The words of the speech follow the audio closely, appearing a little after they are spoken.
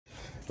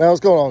Man, what's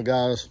going on,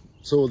 guys?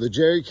 So the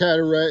Jerry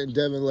Cadorette and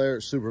Devon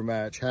Larratt super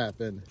match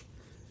happened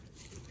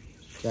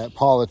at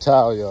Paul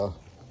Italia.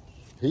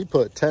 He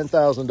put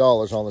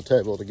 $10,000 on the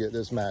table to get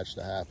this match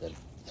to happen.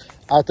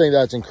 I think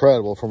that's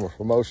incredible from a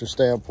promotion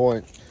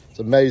standpoint. It's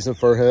amazing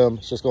for him.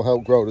 It's just going to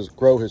help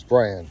grow his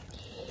brand.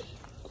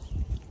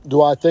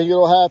 Do I think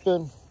it'll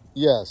happen?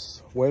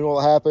 Yes. When will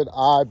it happen?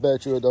 I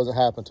bet you it doesn't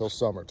happen until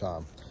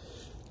summertime.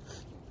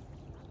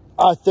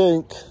 I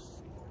think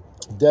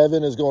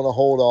Devon is going to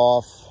hold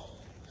off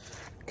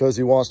because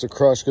he wants to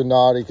crush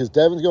Gennady, because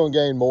Devon's going to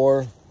gain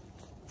more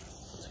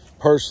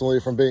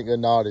personally from beating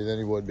Gennady than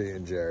he would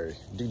beating Jerry.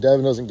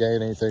 Devon doesn't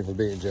gain anything from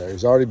beating Jerry.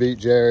 He's already beat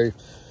Jerry.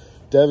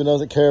 Devon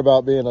doesn't care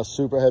about being a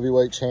super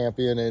heavyweight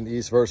champion in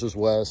East versus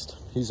West.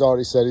 He's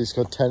already said he's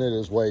contented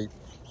his weight.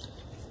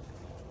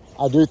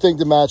 I do think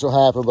the match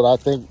will happen, but I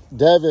think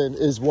Devon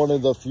is one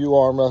of the few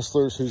arm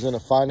wrestlers who's in a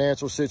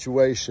financial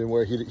situation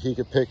where he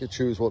could pick and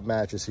choose what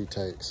matches he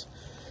takes.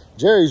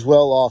 Jerry's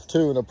well off,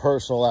 too, in a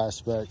personal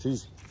aspect.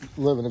 He's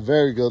living a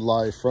very good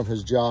life from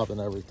his job and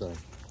everything.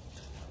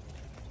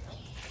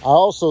 I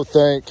also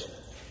think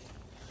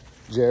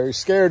Jerry's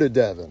scared of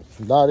Devon.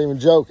 I'm not even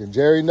joking.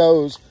 Jerry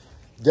knows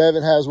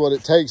Devon has what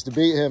it takes to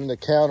beat him and to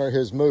counter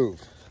his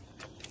move.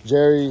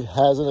 Jerry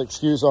has an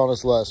excuse on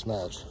his last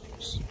match,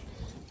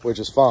 which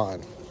is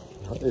fine.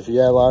 If he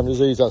had Lyme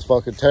disease, that's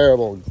fucking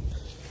terrible.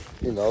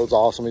 You know, it's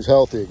awesome he's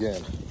healthy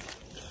again.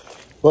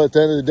 But at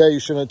the end of the day, you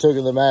shouldn't have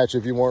taken the match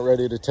if you weren't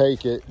ready to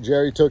take it.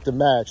 Jerry took the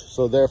match,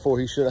 so therefore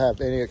he shouldn't have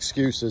any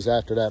excuses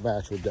after that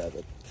match with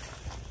Devon.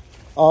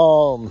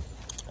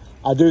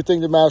 I do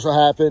think the match will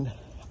happen.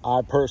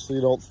 I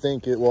personally don't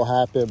think it will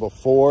happen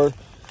before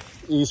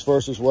East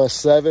versus West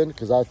 7,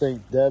 because I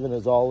think Devon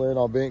is all in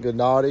on beating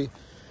Gennady.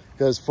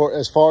 Because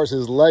as far as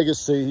his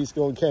legacy, he's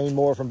going to gain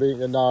more from beating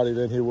Gennady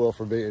than he will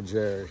from beating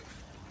Jerry.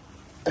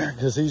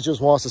 Because he just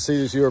wants to see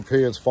these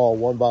Europeans fall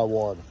one by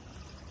one.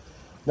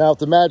 Now, if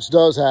the match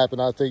does happen,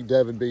 I think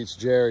Devon beats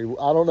Jerry.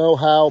 I don't know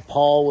how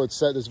Paul would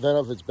set this event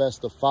up, if it's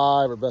best of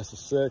 5 or best of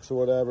 6 or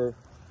whatever.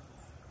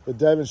 But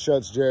Devon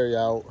shuts Jerry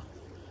out.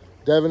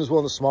 Devon is one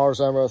of the smartest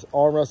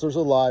arm wrestlers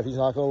alive. He's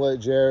not going to let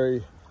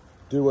Jerry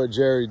do what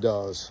Jerry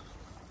does.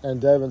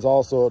 And Devon's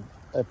also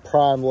at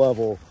prime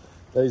level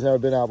that he's never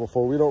been out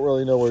before. We don't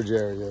really know where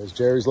Jerry is.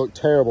 Jerry's looked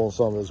terrible in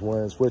some of his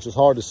wins, which is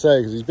hard to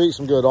say because he's beat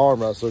some good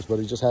arm wrestlers, but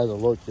he just hasn't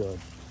looked good.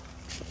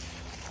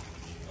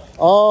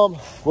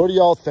 What do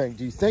y'all think?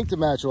 Do you think the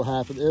match will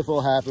happen? If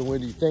it'll happen,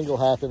 when do you think it'll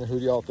happen? And who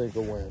do y'all think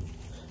will win?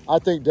 I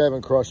think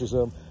Devon crushes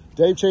him.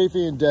 Dave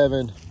Chafee and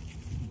Devon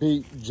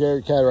beat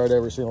Jerry Cadorette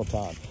every single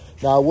time.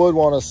 Now, I would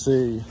want to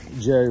see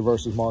Jerry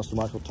versus Monster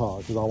Michael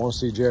Todd because I want to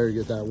see Jerry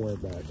get that win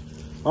back.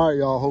 All right,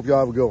 y'all. Hope y'all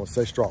have a good one.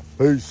 Stay strong.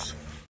 Peace.